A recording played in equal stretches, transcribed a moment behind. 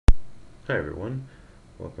Hi everyone,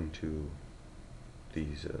 welcome to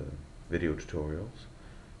these video tutorials.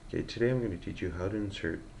 Okay, today I'm going to teach you how to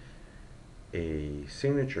insert a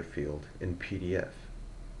signature field in PDF.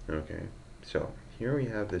 Okay, so here we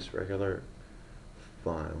have this regular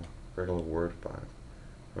file, regular Word file.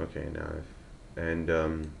 Okay,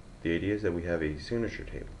 the idea is that we have a signature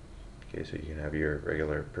table. Okay, so you can have your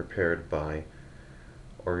regular prepared by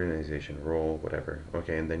organization, role, whatever.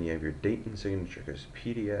 Okay, and then you have your date and signature, because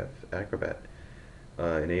PDF Acrobat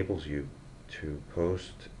enables you to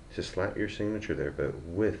slap your signature there, but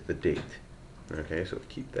with the date. Okay, so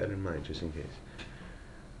keep that in mind just in case.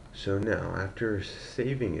 So now, after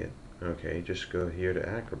saving it, okay, just go here to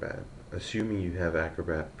Acrobat, assuming you have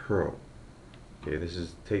Acrobat Pro. Okay, this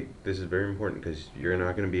is very important because you're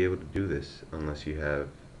not going to be able to do this unless you have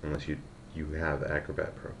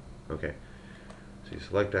Acrobat Pro. Okay, so you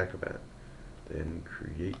select Acrobat, then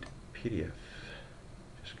create PDF.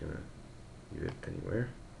 Just gonna leave it anywhere.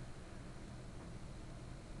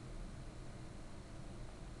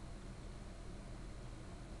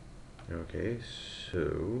 Okay,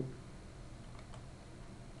 so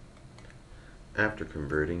after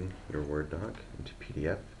converting your Word doc into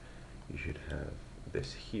PDF, you should have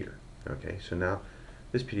this here. Okay, so now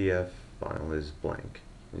this PDF file is blank,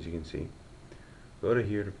 as you can see. Go to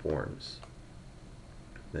here to Forms,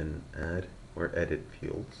 then Add or Edit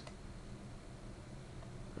Fields.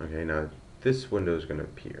 Okay, now this window is going to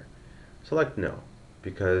appear. Select No,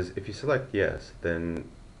 because if you select Yes, then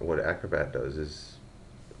what Acrobat does is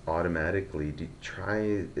automatically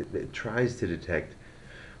it tries to detect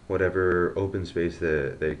whatever open space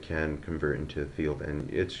that they can convert into a field, and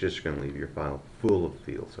it's just going to leave your file full of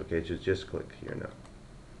fields. Okay, just click here now.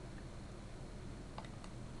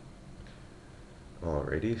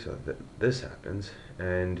 Alrighty, so this happens,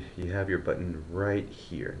 and you have your button right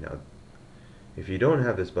here. Now, if you don't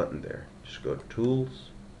have this button there, just go to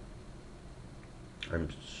Tools. I'm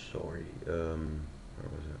sorry, where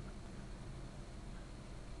was it?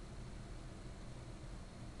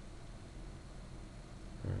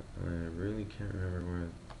 I really can't remember where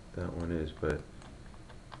that one is, but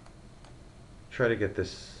try to get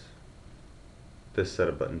this set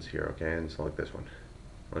of buttons here, okay, and select this one.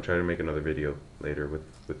 I'll try to make another video later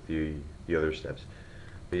with the other steps.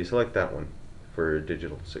 But you select that one for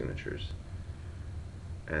digital signatures,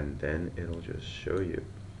 and then it'll just show you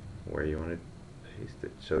where you want to paste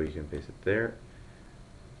it. So you can paste it there.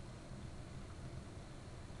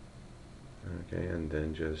 Okay, and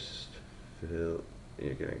then just fill.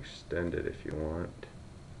 You can extend it if you want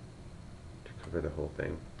to cover the whole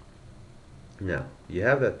thing. Now, you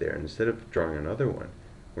have that there, and instead of drawing another one,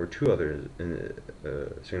 or two other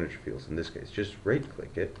signature fields in this case, just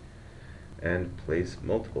right-click it and place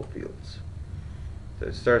multiple fields. So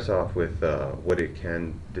it starts off with what it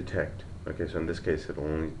can detect. Okay, so in this case, it'll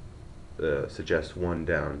only suggest one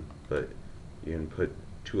down, but you can put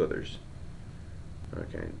two others.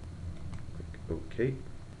 Okay, click OK.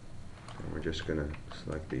 And we're just going to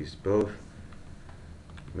select these both,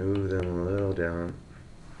 move them a little down,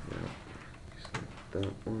 select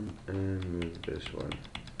that one, and move this one,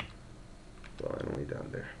 well, only down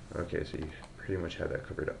there. Okay, so you pretty much have that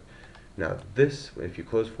covered up. Now this, if you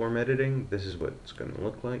close form editing, this is what it's going to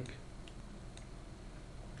look like.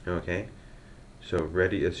 Okay, so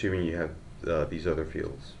ready, assuming you have these other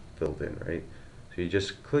fields filled in, right? So you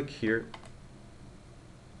just click here,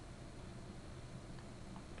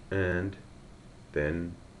 and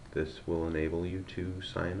then this will enable you to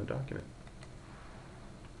sign a document.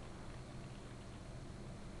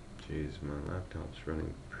 Jeez, my laptop's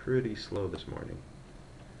running pretty slow this morning.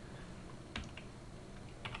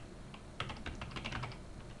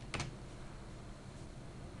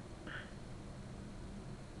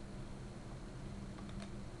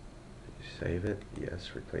 Save it,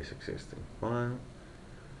 yes, replace existing file.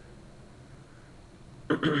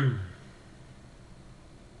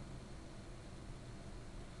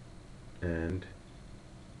 And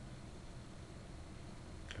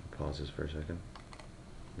pause this for a second.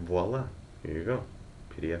 Voila, here you go.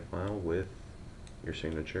 PDF file with your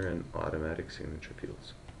signature and automatic signature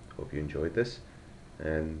fields. Hope you enjoyed this,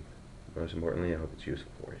 and most importantly, I hope it's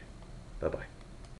useful for you. Bye-bye.